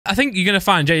I think you're gonna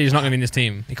find JJ's not gonna be in this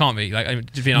team. He can't be.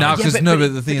 Like, just being honest. because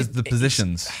but the thing is the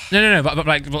positions. No. But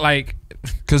like.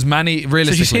 Because Manny,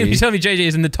 realistically, so you tell me JJ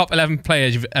is in the top 11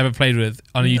 players you've ever played with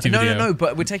on a YouTube video? No.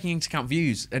 But we're taking into account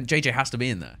views, and JJ has to be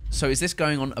in there. So is this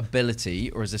going on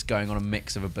ability, or is this going on a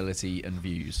mix of ability and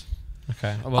views?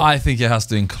 Okay. Well, I think it has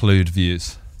to include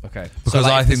views. Okay. Because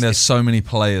I think there's so many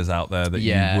players out there that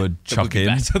you would chuck in.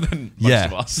 Better than most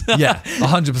of us.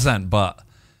 100%. But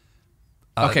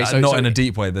okay, so not in a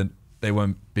deep way. That they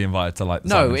won't be invited to like.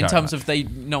 No, in terms of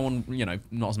no one,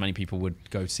 not as many people would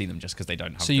go see them just because they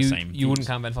don't have the same. So you wouldn't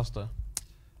count Ben Foster?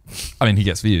 I mean, he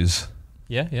gets views.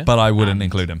 Yeah. But I wouldn't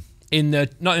include him.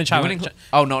 Not in a charity.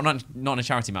 Not in a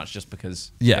charity match, just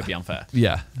because it'd be unfair.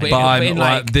 Yeah,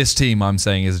 but this team I'm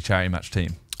saying is a charity match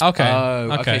team. Okay.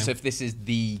 Okay. So if this is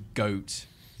the GOAT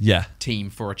team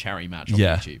for a charity match on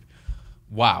YouTube,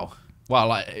 wow,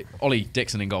 like Ollie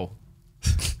Dixon in goal.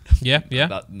 Yeah.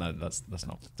 No, that's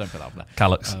not. Don't put that up there.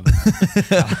 Calyx.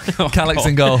 Calyx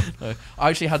in goal. No, I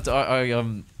actually had to,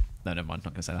 no, never mind.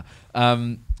 Not going to say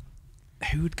that.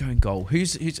 Who would go in goal?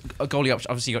 Who's a goalie?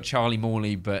 Obviously, you got Charlie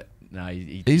Morley, but no,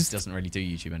 he doesn't really do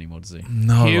YouTube anymore, does he?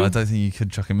 No, I don't think you could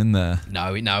chuck him in there.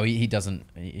 No, he doesn't.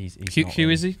 He's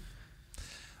Hugh is he?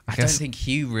 I don't think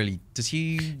Hugh really does.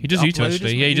 He does YouTube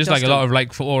actually. Yeah, he does like a lot of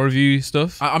like football review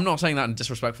stuff. I'm not saying that in a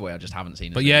disrespectful way. I just haven't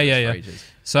seen it. But yeah.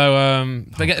 So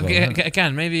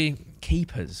again, maybe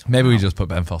keepers. Maybe we just put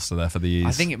Ben Foster there for the ease.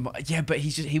 I think but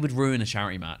he would ruin a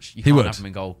charity match. You he can't would have him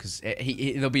in goal because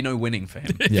there'll be no winning for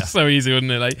him. It's so easy,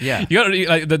 wouldn't it? Like, yeah, you got to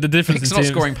like the difference. It's not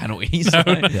scoring penalties. No.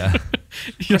 Yeah,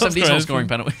 ChrisMD's not scoring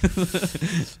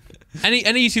penalties. Any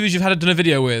YouTubers you've had done a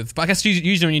video with, but I guess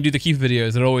usually when you do the keeper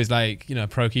videos, they're always like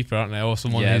pro keeper, aren't they, or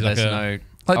someone who's like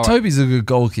Toby's a good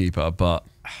goalkeeper, but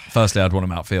firstly, I'd want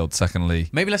him outfield. Secondly,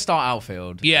 maybe let's start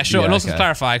outfield. Yeah, sure. And also to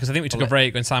clarify, because I think we took a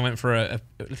break when Sam went for a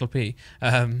little pee.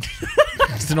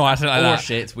 Just don't know why I said it like that.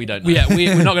 Shit, we don't know. Yeah,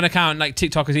 we're not going to count like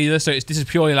TikTokers either. So this is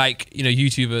purely like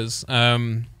YouTubers.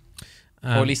 Or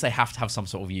at least they have to have some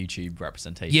sort of YouTube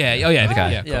representation. Yeah. Oh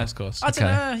yeah. Of course. I don't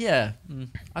know. Yeah.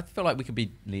 I feel like we could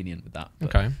be lenient with that.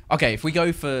 Okay. If we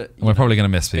go for, we're probably going to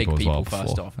miss big people as well.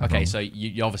 First off. Okay. So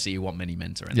you obviously want Mini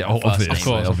Mentor in. Yeah. Obviously.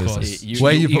 Of course.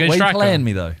 Where you playing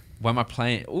me though? Where am I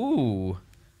playing? Ooh,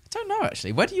 I don't know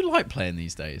actually. Where do you like playing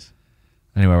these days?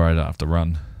 Anywhere where I don't have to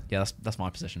run. Yeah, that's my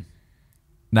position.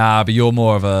 Nah, but you're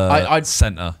more of a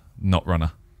centre, not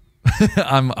runner.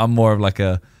 I'm more of like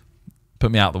a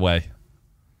put me out the way.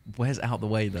 Where's out the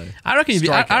way though? I reckon you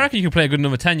could play a good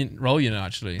number 10 role,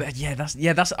 actually. But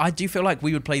that's. I do feel like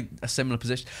we would play a similar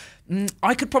position.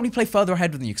 I could probably play further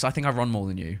ahead than you because I think I run more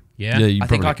than you. Yeah, I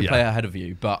think I could play ahead of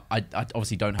you, but I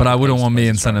obviously don't have. But I wouldn't want me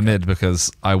in centre mid because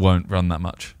I won't run that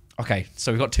much. Okay,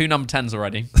 so we've got 2 number 10s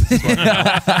already.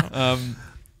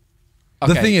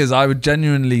 The thing is, I would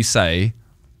genuinely say,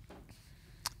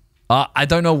 I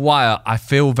don't know why I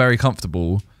feel very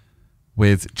comfortable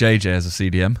with JJ as a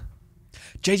CDM.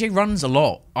 JJ runs a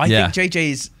lot. I think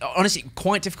JJ is honestly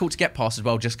quite difficult to get past as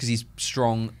well, just because he's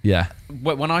strong. Yeah.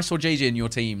 When I saw JJ in your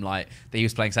team, like that he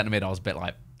was playing centre mid, I was a bit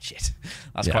like, shit,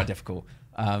 that's quite difficult.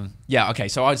 Okay.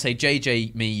 So I'd say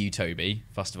JJ, me, you, Toby.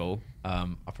 First of all, I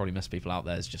probably miss people out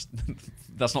there. It's just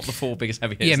that's not the 4 biggest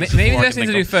heavy hitters. Yeah, maybe the best thing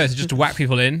to do first is just to whack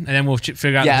people in, and then we'll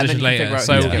figure out the position later.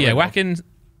 So whacking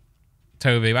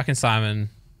Toby, whacking Simon.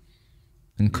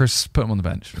 And Chris, put him on the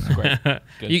bench. Great.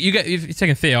 You've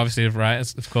taken Theo, obviously, right?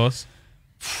 Of course.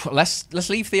 Let's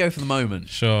leave Theo for the moment.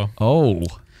 Sure. Oh.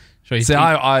 See,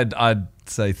 I'd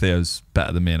say Theo's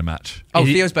better than me in a match. Oh,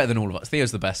 Theo's better than all of us.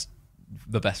 Theo's the best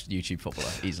YouTube footballer,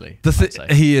 easily.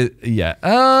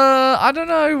 I don't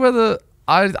know whether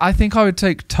I think I would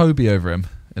take Toby over him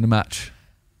in a match.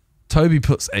 Toby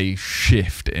puts a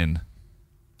shift in.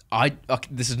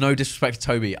 This is no disrespect to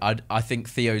Toby. I think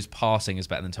Theo's passing is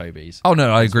better than Toby's. Oh no,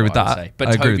 I agree with that.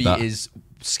 But Toby is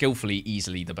skillfully,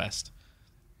 easily the best.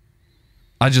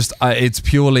 It's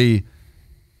purely,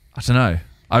 I don't know.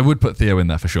 I would put Theo in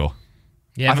there for sure.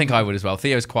 Yeah, I think I would as well.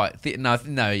 Theo's quite.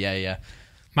 Yeah.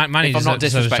 Manny, if I'm not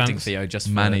disrespecting Theo, just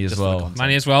Manny as well.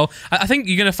 Manny as well. I think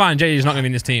you're going to find JJ's not going to be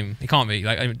in this team. He can't be.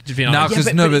 Just being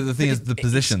honest. But the thing is the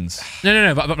positions.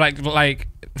 No. But like.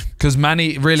 Because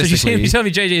Manny, realistically... So you tell me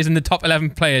JJ is in the top 11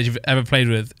 players you've ever played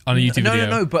with on a YouTube video?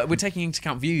 No, but we're taking into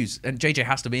account views, and JJ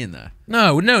has to be in there.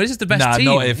 No, this is the best team.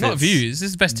 Not views. This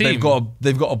is the best team.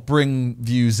 They've got to bring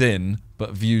views in,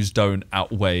 but views don't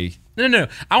outweigh... No.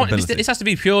 This has to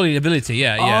be purely ability,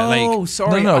 yeah. Oh,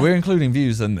 sorry. No, we're including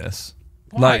views in this.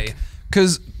 Why?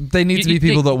 Because they need to be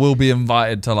people that will be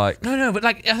invited to like. No, but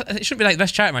like it shouldn't be like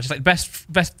best charity match. It's like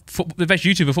the best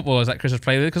YouTuber footballers that Chris has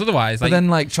played with. Because otherwise, like, but then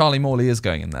like Charlie Morley is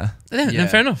going in there. Then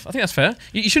fair enough. I think that's fair.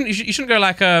 You shouldn't go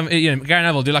like Gary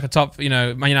Neville do like a top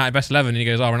Man United best 11 and he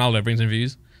goes, oh, Ronaldo brings in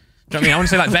views. Do you know what I mean? I want to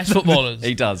say like best footballers.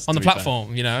 He does on the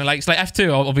platform. Fair. Like it's like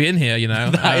F2. I'll be in here.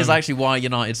 That is actually why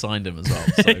United signed him as well.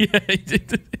 So. Yeah, he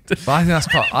did. But I think that's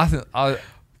quite. I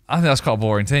think that's quite a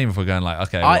boring team if we're going like,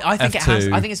 okay, I think F2. it has.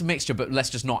 I think it's a mixture, but let's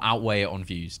just not outweigh it on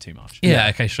views too much. Yeah,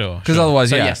 okay, sure. Because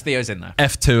otherwise, yes, Theo's in there.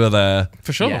 F2 are there.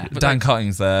 For sure. Yeah. Dan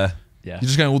Cutting's there. Yeah. You're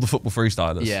just going all the football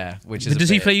freestylers. Yeah, which is. Does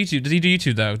he play YouTube? Does he do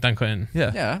YouTube though, Dan Cutting?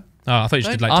 Yeah. Yeah. Oh, I thought you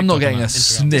just did like. I'm TikTok not getting a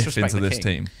Instagram. sniff into this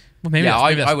team. Well, maybe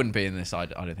I wouldn't be in this. I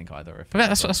don't think either. But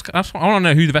that's I want to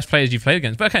know who the best players you've played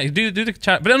against. But okay, do the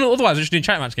chat. But then otherwise, we're just doing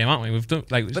charity match game, aren't we? We've done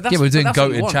like. We're doing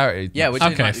goated charity. Yeah. We're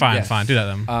doing okay, fine. Do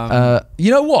that then.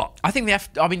 You know what? I think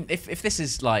I mean, if this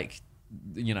is like,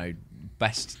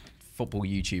 best football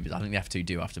YouTubers, I think the F2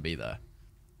 do have to be there.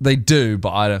 They do,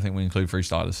 but I don't think we include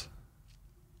freestylers.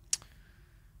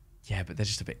 Yeah, but they're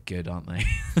just a bit good, aren't they?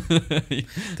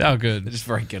 They are good. They're just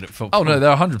very good at football. Oh no,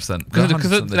 they're 100%.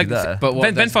 Because like there.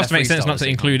 But Ben Foster makes sense not to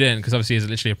include in because obviously he's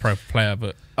literally a pro player.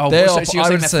 But so you're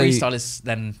saying they're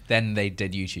freestylers? Then they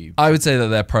did YouTube. I would say that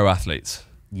they're pro athletes.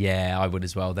 Yeah, I would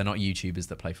as well. They're not YouTubers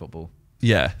that play football.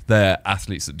 Yeah, they're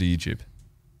athletes that do YouTube.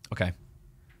 Okay.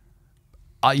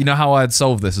 You know how I'd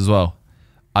solve this as well?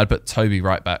 I'd put Toby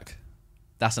right back.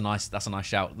 That's a nice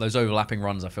shout. Those overlapping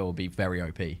runs I feel will be very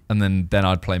OP. And then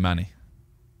I'd play Manny.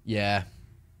 Yeah.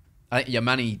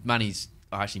 Manny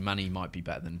might be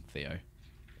better than Theo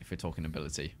if we're talking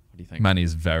ability. What do you think? Manny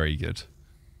is very good.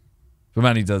 But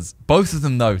Manny does both of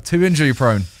them though, too injury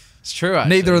prone. It's true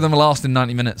actually. Neither of them are lasting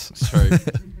 90 minutes. It's true.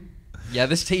 Yeah,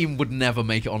 this team would never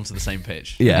make it onto the same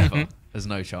pitch. Yeah. Never. There's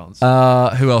no chance.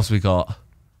 Who else we got?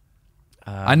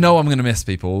 I know I'm going to miss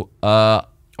people.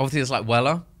 Obviously there's like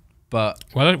Weller. But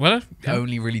Weller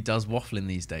only really does waffling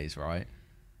these days, right?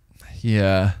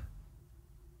 Yeah.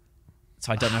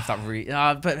 So I don't know if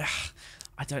that but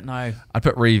I don't know. I'd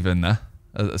put Reeve in there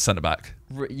as centre back.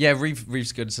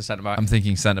 Reeve's good as a centre back. I'm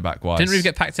thinking centre back wise. Didn't Reeve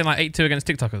get packed in like 8-2 against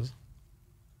TikTokers?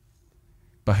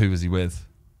 But who was he with?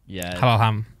 Yeah. Halal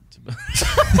Ham.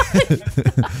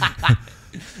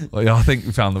 Well, yeah, I think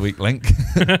we found the weak link.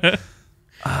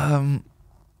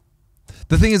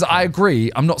 The thing is, I agree.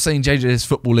 I'm not saying JJ's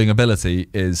footballing ability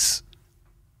is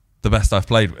the best I've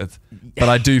played with, but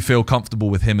I do feel comfortable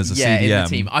with him as a CDM. In the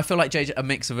team. I feel like JJ, a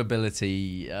mix of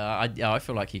ability. I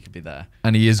feel like he could be there,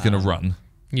 and he is going to run.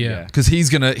 Yeah, because he's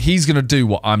gonna do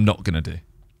what I'm not going to do.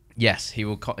 Yes, he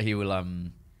will. He will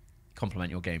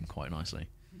complement your game quite nicely.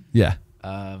 Yeah.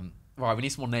 Right, we need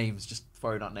some more names. Just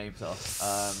throwing out names off.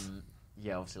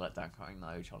 Obviously like Dan Cutting,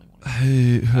 no Charlie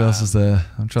Morley. Who else is there?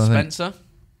 I'm trying to think. Spencer.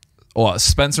 What,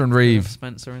 Spencer and Reeve?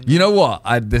 Spencer and you know what?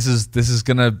 This is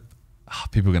gonna.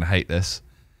 People are gonna hate this.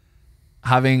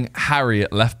 Having Harry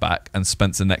at left back and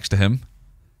Spencer next to him.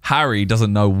 Harry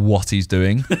doesn't know what he's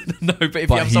doing. No, but if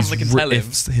you have someone that can tell him,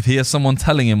 if he has someone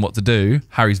telling him what to do,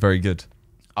 Harry's very good.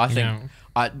 I think.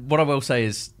 What I will say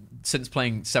is, since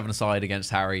playing 7-a-side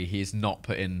against Harry, he's not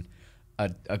put in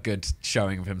a good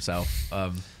showing of himself.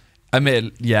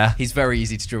 Yeah, he's very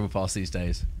easy to dribble past these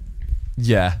days.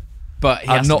 Yeah. But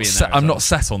I'm not set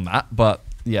on that, but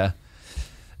yeah.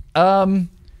 By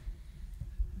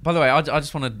the way, I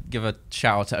just want to give a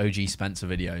shout out to OG Spencer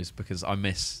videos because I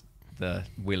miss the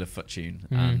Wheel of Foot tune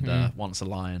and Once a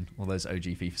Lion, all those OG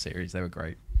FIFA series. They were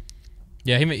great.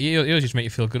 Yeah, he always just make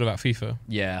you feel good about FIFA.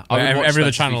 Yeah, I would watch every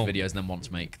other channel FIFA videos and then want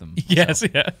to make them. Yes,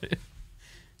 yeah.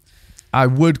 I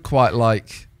would quite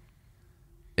like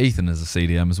Ethan as a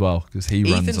CDM as well because he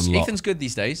runs a lot. Ethan's good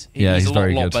these days. He's a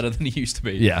very lot good. better than he used to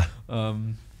be. Yeah.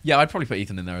 I'd probably put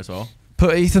Ethan in there as well.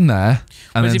 Put Ethan there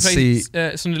and then see.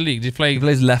 Sunday League. Did he play? He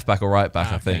plays left back or right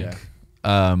back, I think.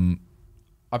 Yeah.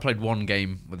 I played one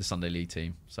game with the Sunday League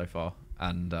team so far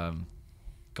and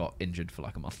got injured for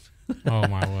like a month. Oh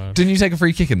my word! Didn't you take a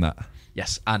free kick in that?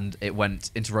 Yes, and it went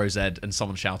into row Z, and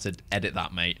someone shouted, "Edit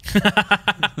that, mate."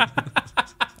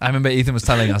 I remember Ethan was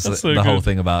telling us the whole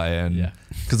thing about it, and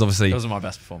because obviously those are my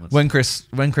best performances.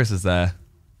 When Chris is there,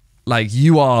 like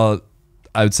you are,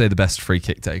 I would say the best free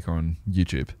kick taker on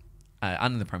YouTube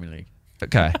and in the Premier League.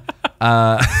 Okay,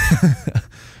 but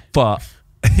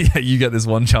yeah, you get this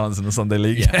one chance in the Sunday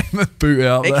League game and boot it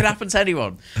out. It can happen to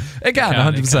anyone. It can,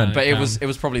 100%. But it was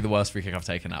probably the worst free kick I've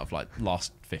taken out of like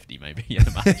last 50 maybe in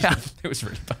a match. It was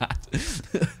really bad.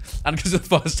 And because of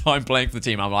the first time playing for the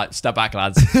team, I'm like, step back,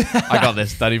 lads. I got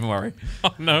this. Don't even worry.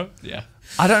 Oh no. Yeah.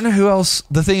 I don't know who else.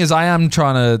 The thing is, I am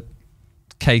trying to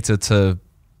cater to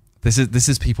This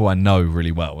is people I know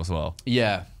really well as well.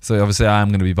 Yeah. So obviously I am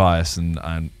going to be biased, and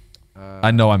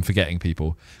I know I'm forgetting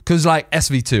people because like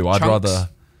SV2, I'd Chunks. rather.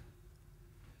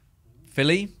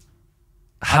 Philly.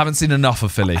 Haven't seen enough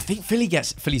of Philly. I think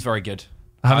Philly's very good.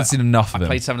 I haven't seen enough of I him.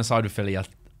 played 7-a-side with Philly.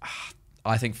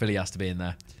 I think Philly has to be in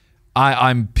there.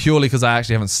 I'm purely because I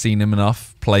actually haven't seen him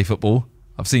enough play football.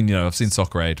 I've seen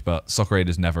Soccer Aid, but Soccer Aid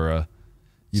is never a.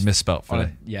 You misspelt Philly.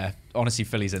 Yeah, honestly,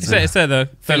 Philly's in It's there. there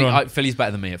though. Philly's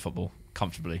better than me at football,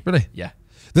 comfortably. Really? Yeah.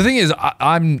 The thing is,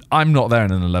 I'm not there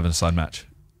in an 11-a-side match.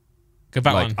 Go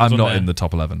back Like one. I'm It's not on in there. the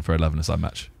top 11 for 11-a-side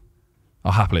match.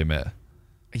 I'll happily admit it.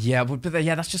 Yeah, but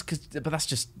that's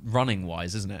just running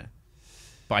wise, isn't it?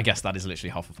 But I guess that is literally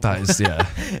half of football. That is,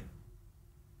 yeah.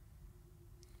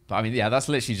 But I mean, yeah, that's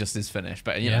literally just his finish.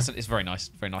 But you know, Yeah. it's very nice,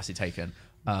 very nicely taken.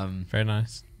 Very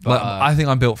nice. But, Like, I think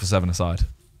I'm built for 7-a-side.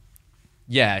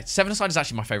 yeah, 7-a-side is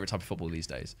actually my favorite type of football these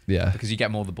days. Yeah. Because you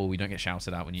get more of the ball, you don't get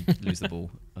shouted at when you lose the ball.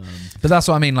 But that's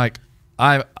what I mean. Like,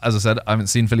 as I said, I haven't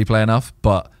seen Philly play enough.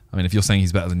 But I mean, if you're saying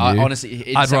he's better than you, Honestly,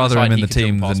 in I'd rather 7-a-side, him in he the could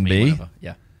dribble team past than me or me. whatever.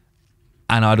 Yeah.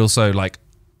 And I'd also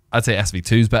I'd say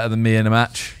SV2's better than me in a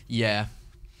match. Yeah.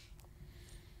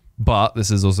 But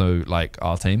this is also like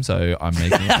our team, so I'm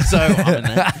making it. So I'm in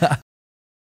there.